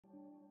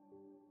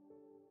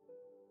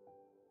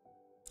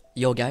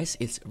Yo guys,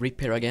 it's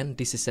Rip here again.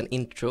 This is an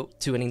intro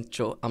to an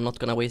intro. I'm not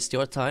gonna waste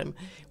your time.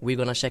 We're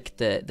gonna check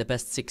the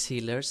best 6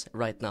 healers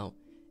right now.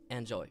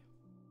 Enjoy.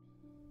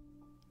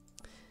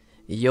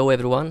 Yo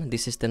everyone,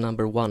 this is the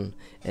number 1,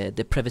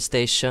 the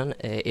Previstation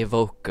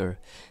Evoker.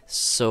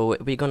 So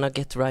we're gonna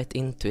get right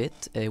into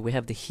it. We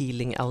have the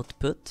healing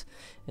output.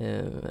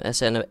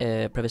 As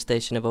a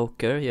Previstation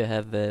Evoker, you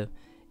have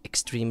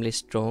extremely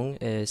strong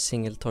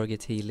single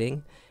target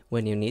healing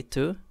when you need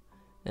to.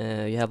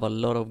 You have a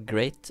lot of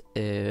great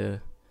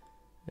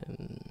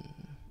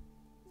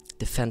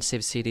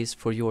defensive cities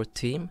for your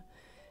team.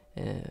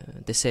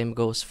 The same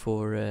goes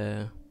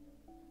for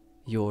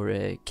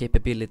your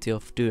capability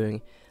of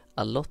doing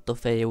a lot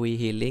of AoE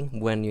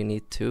healing when you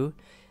need to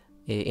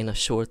in a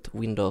short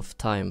window of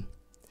time.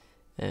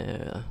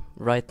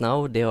 Right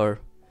now they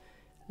are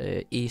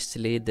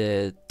easily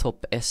the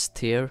top S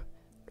tier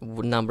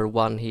number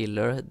 1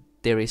 healer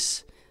there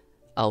is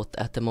out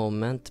at the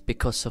moment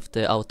because of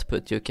the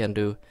output you can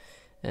do.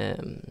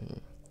 The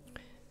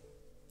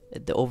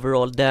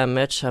overall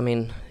damage, I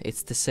mean,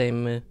 it's the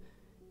same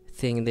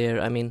thing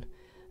there. I mean,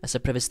 as a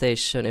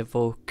Previstation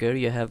Evoker,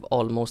 you have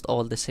almost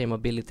all the same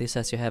abilities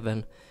as you have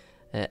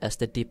as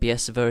the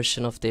DPS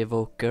version of the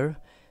Evoker.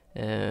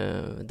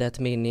 That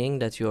meaning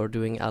that you are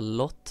doing a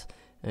lot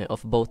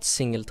of both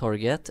single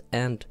target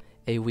and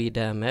AoE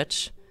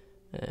damage.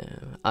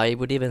 I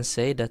would even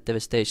say that the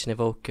Previstation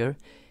Evoker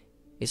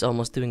is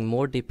almost doing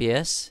more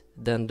DPS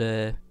than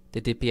the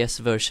DPS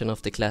version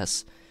of the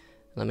class.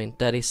 I mean,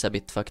 that is a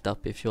bit fucked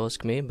up if you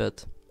ask me,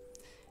 but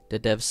the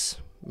devs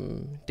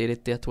did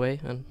it that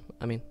way, and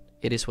I mean,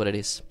 it is what it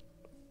is.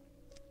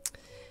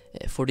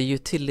 For the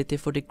utility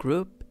for the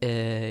group,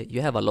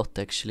 you have a lot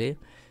actually.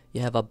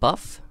 You have a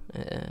buff,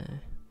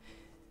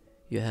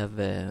 you have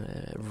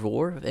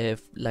roar,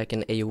 like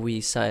an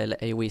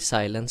AoE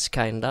silence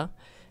kinda.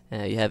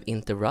 You have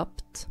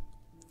interrupt,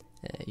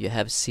 you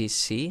have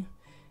CC.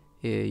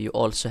 You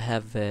also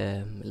have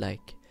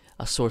like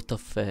a sort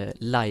of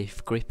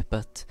life grip,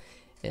 but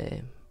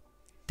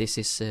this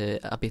is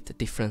a bit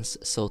different,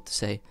 so to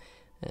say,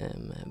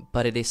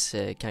 but it is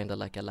kinda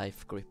like a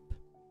life grip.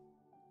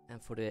 And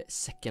for the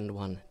second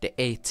one, the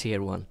A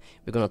tier one,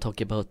 we're gonna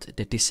talk about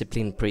the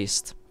Discipline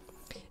Priest.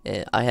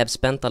 I have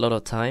spent a lot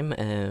of time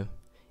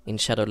in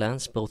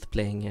Shadowlands, both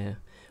playing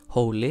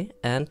Holy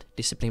and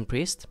Discipline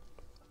Priest.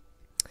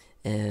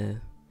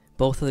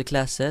 Both of the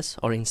classes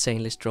are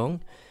insanely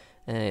strong.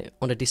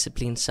 On the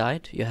Discipline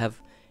side, you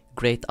have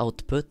great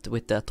output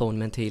with the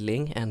Atonement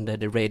healing and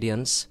the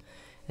Radiance,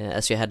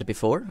 as you had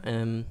before.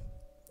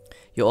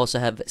 You also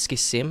have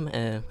Schism,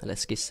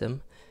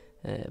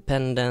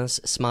 Pendants,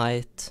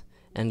 Smite,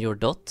 and your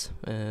Dot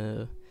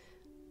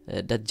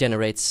that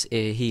generates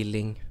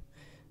healing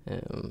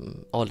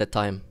all the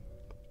time.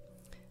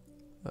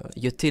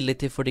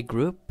 Utility for the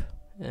group,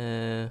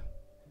 I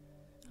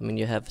mean,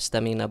 you have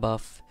Stamina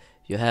buff,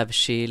 you have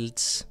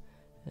shields,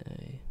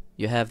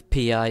 you have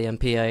PI, and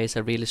PI is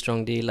a really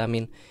strong deal. I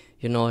mean,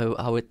 you know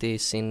how it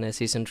is in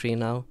Season 3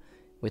 now,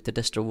 with the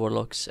Destro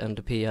Warlocks and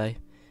the PI. I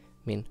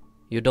mean,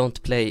 you don't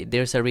play,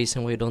 there's a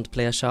reason why you don't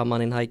play a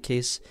Shaman in high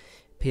keys.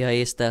 PI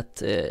is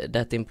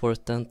that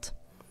important.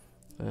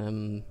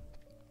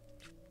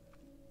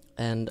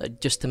 And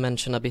just to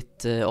mention a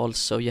bit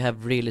also, you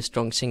have really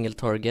strong single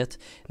target.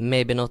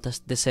 Maybe not as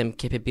the same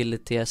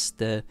capability as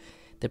the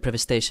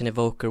Previstation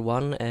Evoker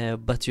one,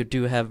 but you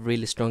do have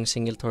really strong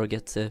single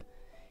target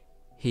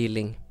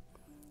healing.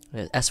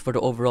 As for the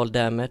overall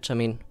damage, I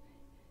mean,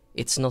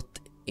 it's not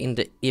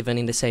even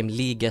in the same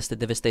league as the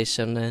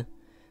Devastation,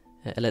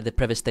 the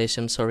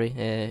Previstation,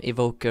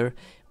 Evoker,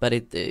 but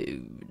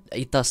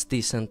it does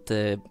decent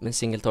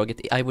single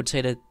target. I would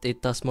say that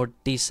it does more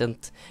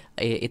decent.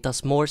 It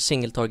does more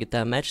single target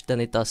damage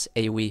than it does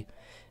AoE.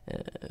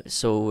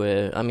 So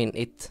I mean,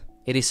 it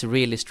is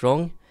really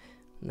strong.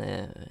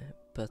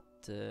 But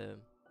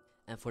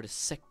and for the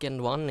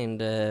second one in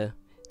the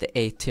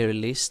A tier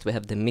list, we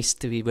have the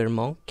Mistweaver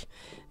Monk.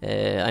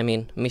 I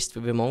mean,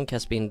 Mistweaver Monk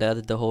has been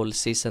dead the whole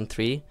Season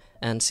 3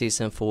 and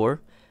Season 4.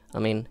 I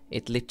mean,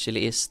 it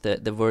literally is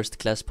the worst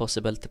class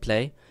possible to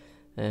play.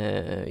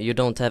 You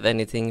don't have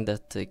anything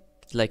that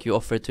like you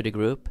offer to the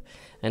group,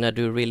 and I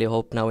do really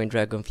hope now in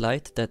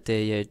Dragonflight that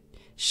they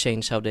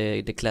change how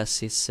the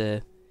class is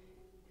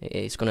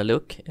gonna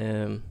look.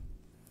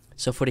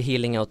 So for the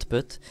healing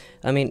output,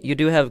 I mean, you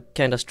do have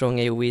kind of strong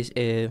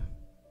AoE,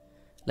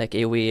 like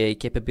AoE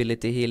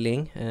capability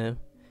healing.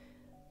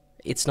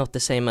 It's not the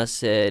same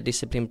as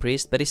Discipline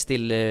Priest, but it's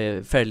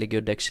still fairly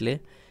good actually.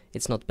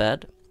 It's not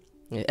bad.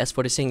 As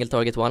for the single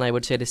target one, I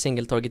would say the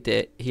single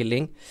target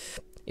healing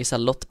is a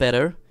lot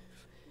better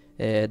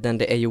than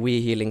the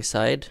AoE healing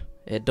side.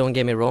 Don't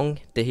get me wrong,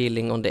 the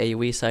healing on the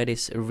AoE side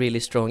is really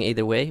strong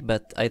either way,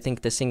 but I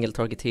think the single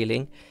target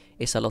healing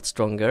is a lot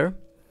stronger.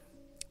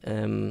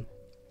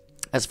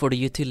 As for the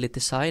utility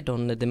side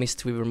on the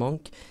Mistweaver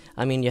Monk,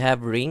 I mean, you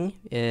have Ring,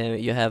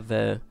 you have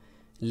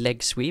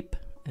Leg Sweep,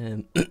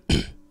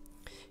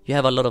 you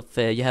have a lot of,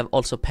 you have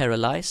also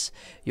Paralyze,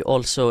 you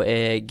also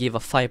give a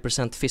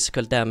 5%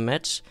 physical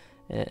damage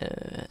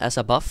as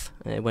a buff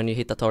when you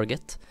hit a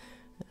target.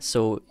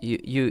 So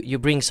you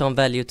bring some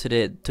value to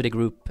the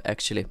group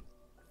actually.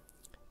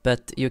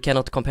 But you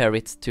cannot compare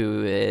it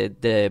to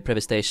the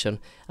Previstation.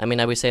 I mean,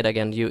 I will say it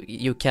again,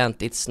 you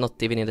can't, it's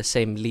not even in the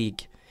same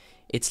league.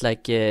 It's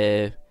like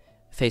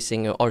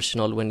facing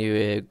Arsenal when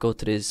you go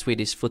to the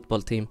Swedish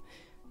football team.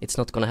 It's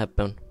not gonna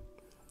happen.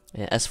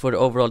 As for the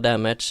overall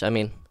damage, I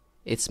mean,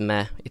 it's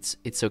meh,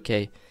 it's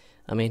okay.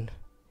 I mean,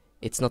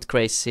 it's not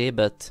crazy,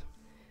 but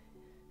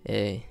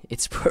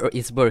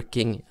it's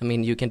working. I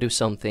mean, you can do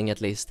something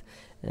at least.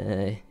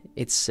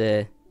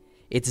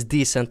 It's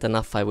decent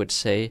enough, I would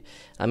say.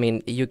 I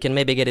mean, you can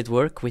maybe get it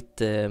work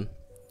with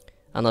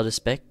another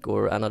spec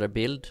or another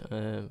build,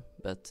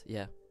 but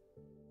yeah.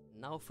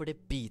 Now for the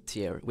B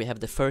tier. We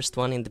have the first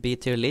one in the B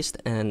tier list,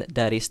 and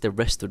that is the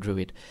Resto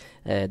druid.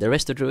 The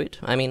Resto druid,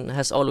 I mean,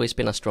 has always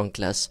been a strong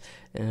class.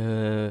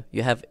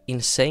 You have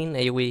insane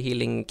AoE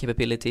healing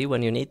capability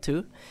when you need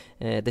to.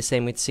 The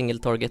same with single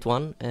target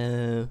one.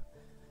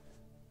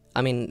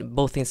 I mean,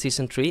 both in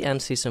Season 3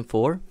 and Season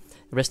 4.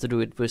 Resto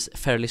druid was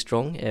fairly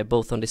strong,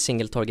 both on the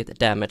single target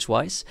damage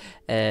wise,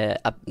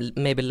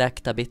 maybe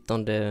lacked a bit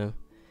on the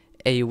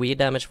AoE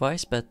damage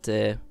wise, but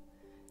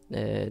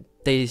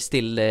they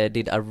still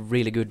did a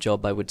really good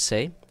job, I would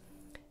say.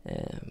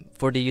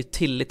 For the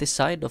utility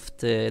side of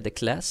the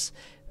class,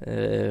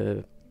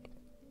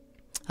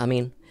 I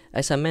mean,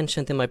 as I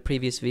mentioned in my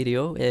previous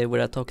video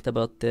where I talked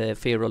about the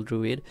feral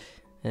druid,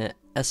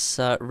 as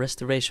a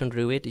restoration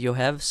druid you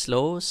have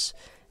slows.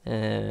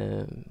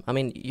 I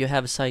mean, you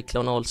have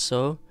Cyclone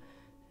also.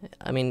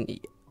 I mean,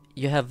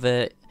 you have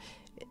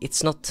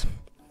it's not,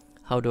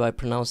 how do I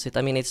pronounce it?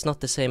 I mean, it's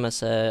not the same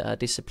as a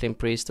discipline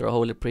priest or a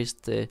holy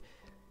priest,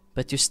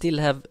 but you still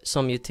have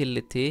some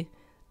utility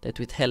that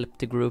would help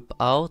the group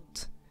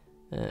out,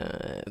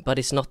 but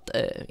it's not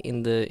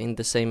in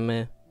the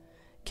same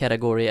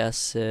category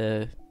as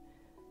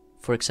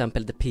for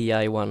example the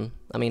PI one.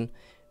 I mean,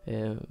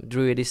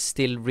 druid is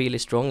still really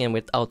strong and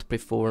will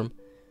outperform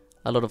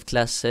a lot of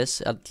classes,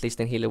 at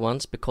least in healer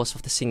ones, because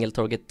of the single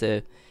target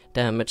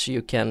damage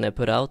you can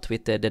put out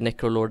with the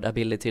Necrolord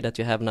ability that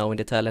you have now in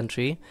the talent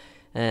tree,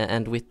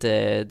 and with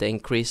the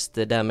increased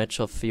damage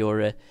of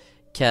your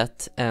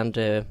cat and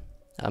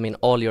I mean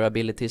all your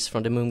abilities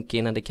from the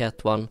Moonkin and the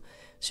cat one,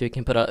 so you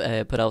can put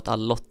out a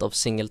lot of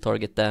single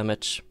target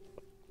damage.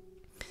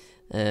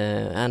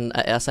 And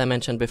as I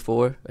mentioned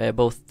before,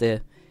 both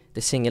the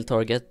single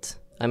target,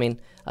 I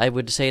mean, I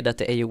would say that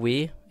the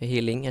AoE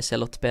healing is a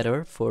lot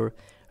better for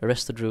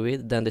Resto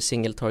druid than the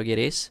single target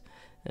is,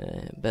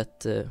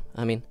 but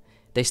I mean,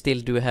 they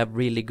still do have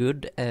really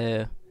good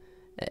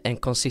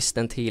and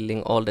consistent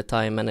healing all the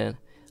time, and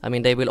I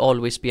mean, they will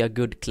always be a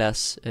good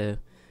class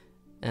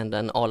and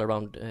an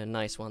all-around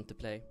nice one to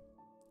play.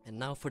 And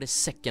now for the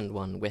second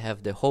one, we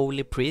have the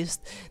Holy Priest,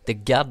 the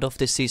god of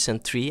the Season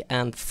 3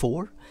 and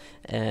 4.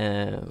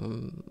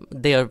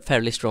 They are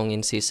fairly strong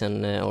in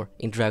Season, or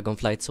in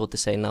Dragonflight, so to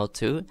say, now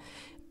too.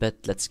 But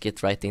let's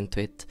get right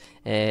into it.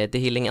 The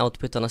healing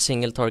output on a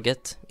single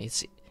target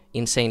is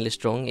insanely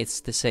strong.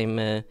 It's the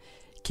same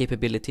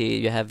capability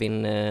you have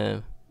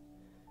in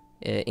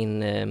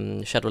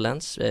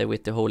Shadowlands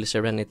with the Holy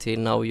Serenity.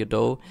 Now you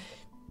do,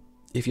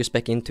 if you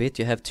spec into it,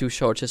 you have 2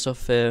 charges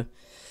of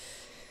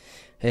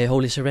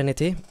Holy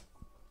Serenity,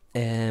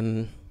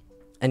 and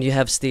you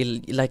have still,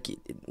 like,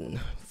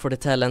 for the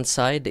talent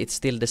side, it's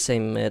still the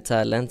same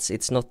talents.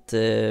 It's not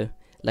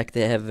like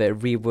they have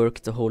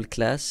reworked the whole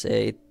class.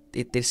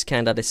 It is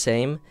kinda the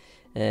same.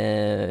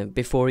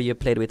 Before you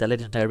played with a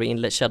legendary in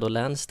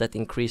Shadowlands that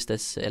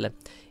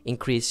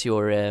increase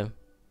your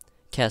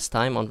cast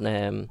time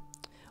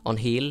on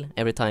heal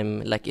every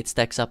time, like it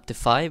stacks up to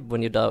 5.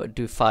 When you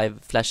do 5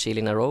 flash heal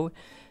in a row,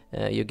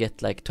 you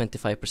get like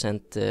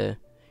 25%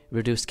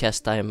 reduced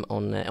cast time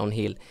on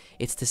heal.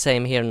 It's the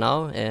same here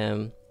now,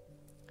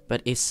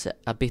 but it's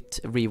a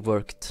bit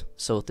reworked,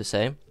 so to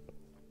say.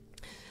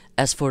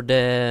 As for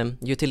the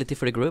utility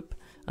for the group,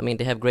 I mean,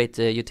 they have great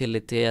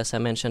utility, as I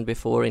mentioned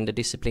before in the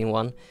discipline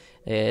one.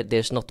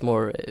 There's not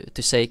more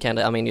to say,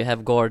 kinda. I mean, you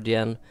have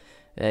Guardian,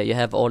 you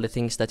have all the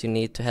things that you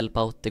need to help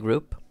out the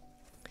group.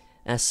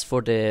 As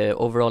for the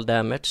overall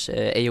damage,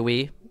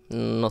 AoE,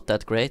 not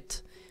that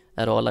great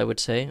at all, I would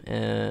say.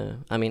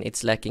 I mean,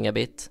 it's lacking a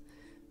bit.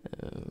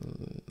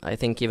 I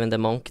think even the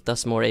Monk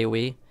does more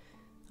AoE.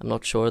 I'm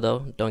not sure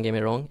though, don't get me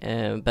wrong,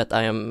 but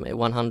I am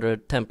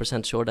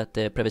 110% sure that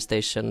the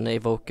Previstation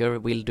Evoker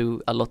will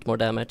do a lot more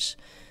damage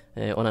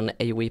on an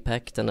AoE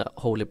pack than a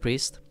Holy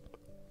Priest.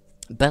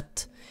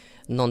 But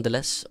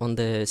nonetheless, on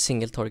the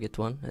single target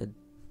one,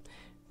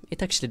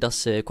 it actually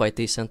does quite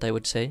decent, I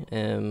would say,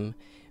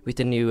 with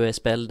the new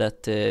spell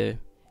that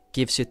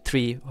gives you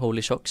 3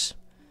 Holy Shocks.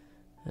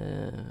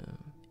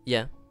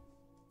 Yeah.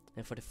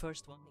 And for the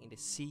first one in the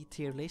C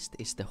tier list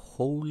is the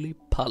Holy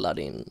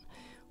Paladin.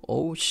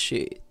 Oh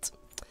shit.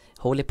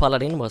 Holy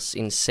Paladin was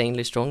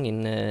insanely strong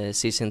in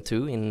Season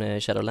 2 in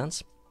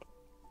Shadowlands.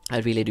 I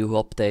really do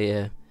hope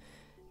they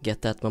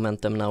get that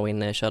momentum now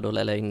in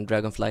in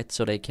Dragonflight,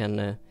 so they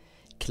can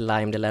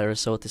climb the ladder,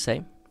 so to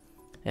say.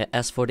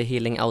 As for the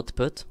healing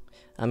output,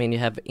 I mean, you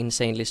have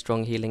insanely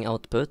strong healing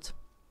output,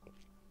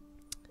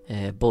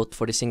 both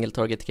for the single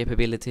target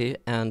capability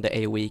and the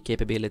AoE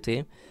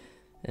capability.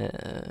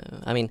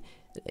 I mean,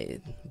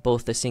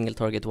 both the single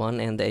target one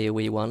and the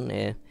AoE one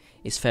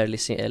is fairly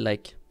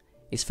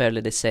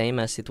fairly the same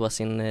as it was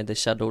in the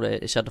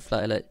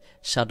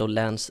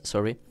Shadowlands,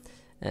 sorry.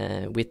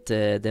 With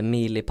the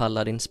melee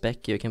Paladin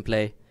spec, you can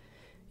play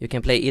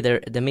either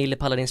the melee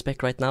Paladin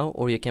spec right now,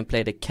 or you can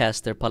play the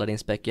caster Paladin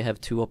spec. You have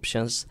two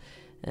options,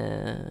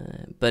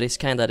 but it's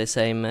kinda the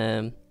same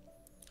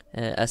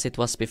as it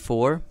was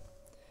before.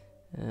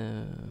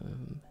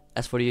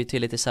 As for the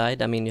utility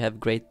side, I mean, you have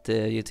great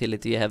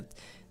utility. You have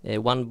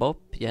one bop,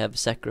 you have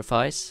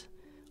sacrifice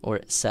or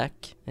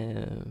sack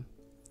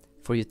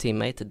for your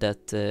teammate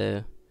that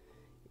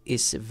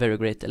is very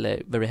great,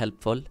 very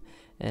helpful.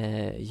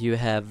 You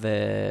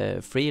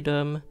have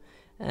freedom,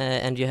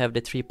 and you have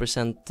the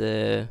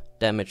 3%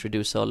 damage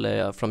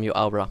reducible from your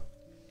aura.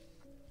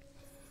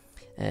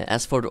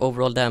 As for the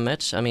overall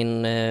damage, I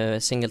mean,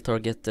 single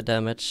target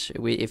damage,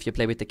 if you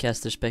play with the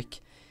caster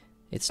spec,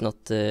 it's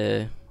not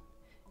the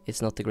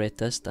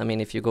greatest. I mean,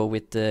 if you go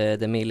with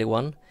the melee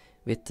one,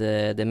 with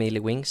the melee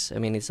wings, I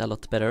mean, it's a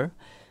lot better.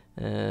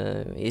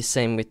 It's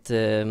same with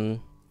the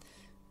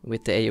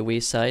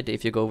AoE side.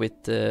 If you go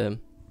with the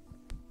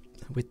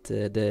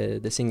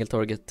single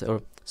target,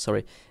 or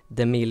sorry,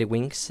 the melee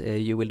wings,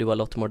 you will do a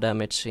lot more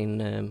damage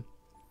in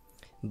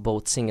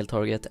both single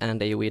target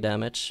and AoE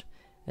damage.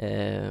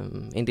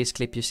 In this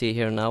clip you see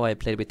here now, I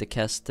played with the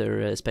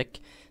caster spec,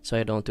 so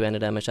I don't do any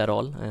damage at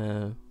all.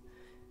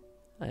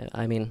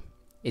 I mean,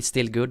 it's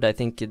still good. I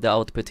think the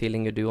output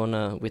healing you do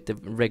on with the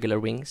regular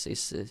wings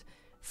is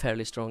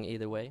fairly strong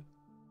either way.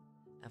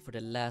 And for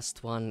the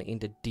last one in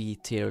the D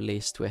tier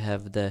list, we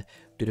have the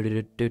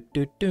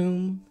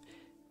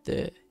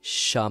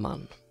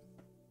shaman.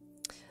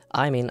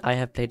 I mean, I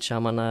have played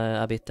shaman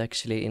a bit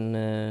actually in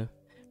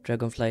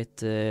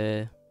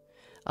Dragonflight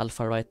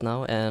alpha right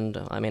now, and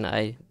I mean,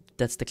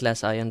 that's the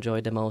class I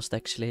enjoy the most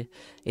actually.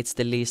 It's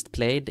the least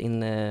played in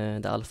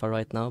the alpha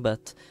right now,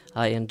 but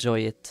I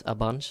enjoy it a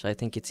bunch. I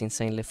think it's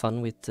insanely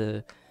fun with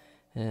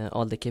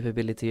all the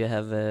capability you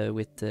have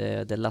with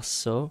the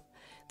lasso,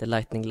 the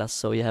lightning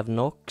lasso. You have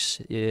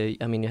Nox,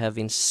 I mean, you have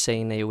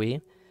insane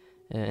AoE,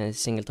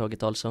 single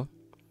target also.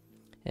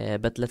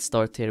 But let's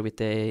start here with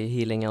the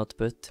healing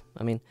output.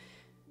 I mean,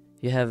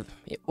 you have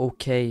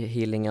okay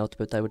healing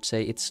output, I would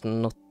say. It's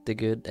not the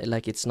good,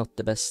 like it's not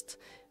the best,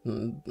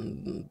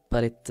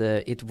 but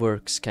it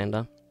works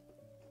kinda.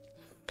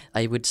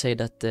 I would say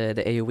that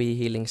the AoE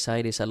healing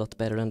side is a lot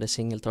better than the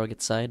single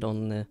target side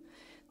on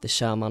the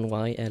shaman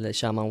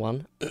shaman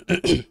one.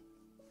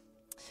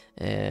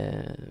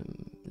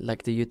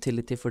 Like the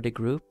utility for the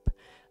group,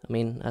 I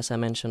mean, as I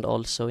mentioned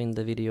also in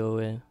the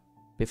video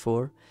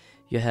before,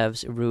 you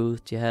have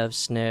root, you have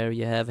snare,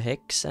 you have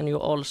hex, and you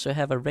also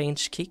have a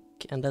range kick,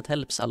 and that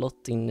helps a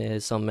lot in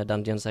some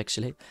dungeons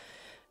actually.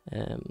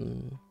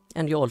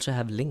 And you also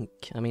have Link.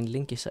 I mean,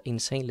 Link is an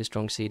insanely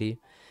strong CD,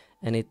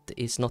 and it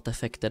is not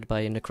affected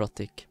by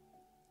necrotic.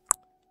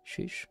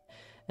 Sheesh.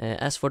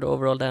 As for the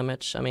overall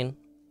damage, I mean,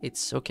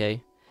 it's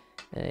okay.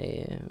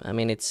 I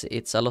mean,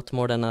 it's a lot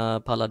more than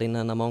a Paladin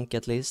and a Monk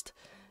at least.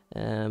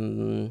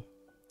 And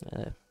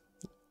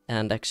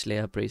actually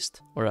a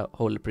priest, or a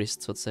holy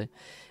priest, so to say.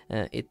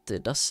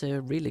 It does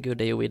really good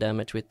AoE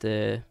damage with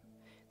the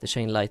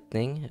chain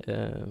lightning.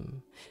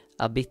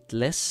 A bit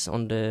less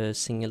on the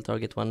single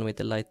target one with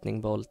the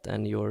lightning bolt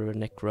and your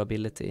necro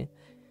ability.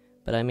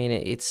 But I mean,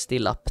 it's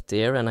still up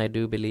there, and I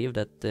do believe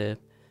that the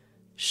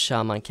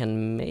shaman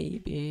can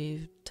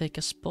maybe take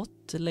a spot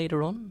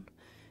later on.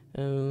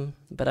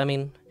 But I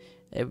mean,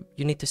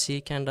 you need to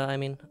see kinda. I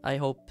mean, I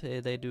hope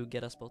they do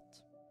get a spot.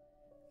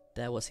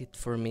 That was it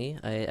for me.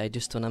 I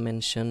just wanna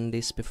mention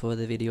this before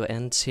the video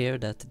ends here,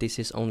 that this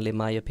is only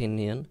my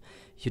opinion.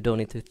 You don't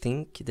need to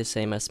think the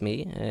same as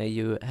me.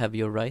 You have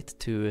your right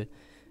to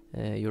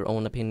your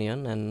own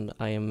opinion, and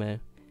I am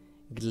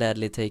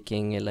gladly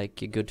taking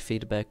like good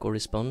feedback or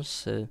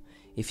response.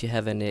 If you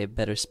have any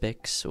better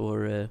specs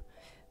or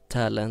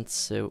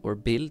talents or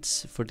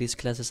builds for these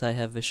classes I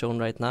have shown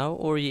right now,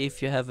 or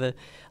if you have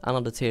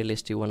another tier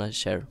list you wanna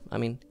share, I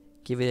mean,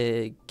 give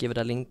it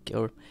a link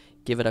or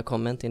give it a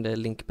comment in the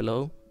link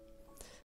below.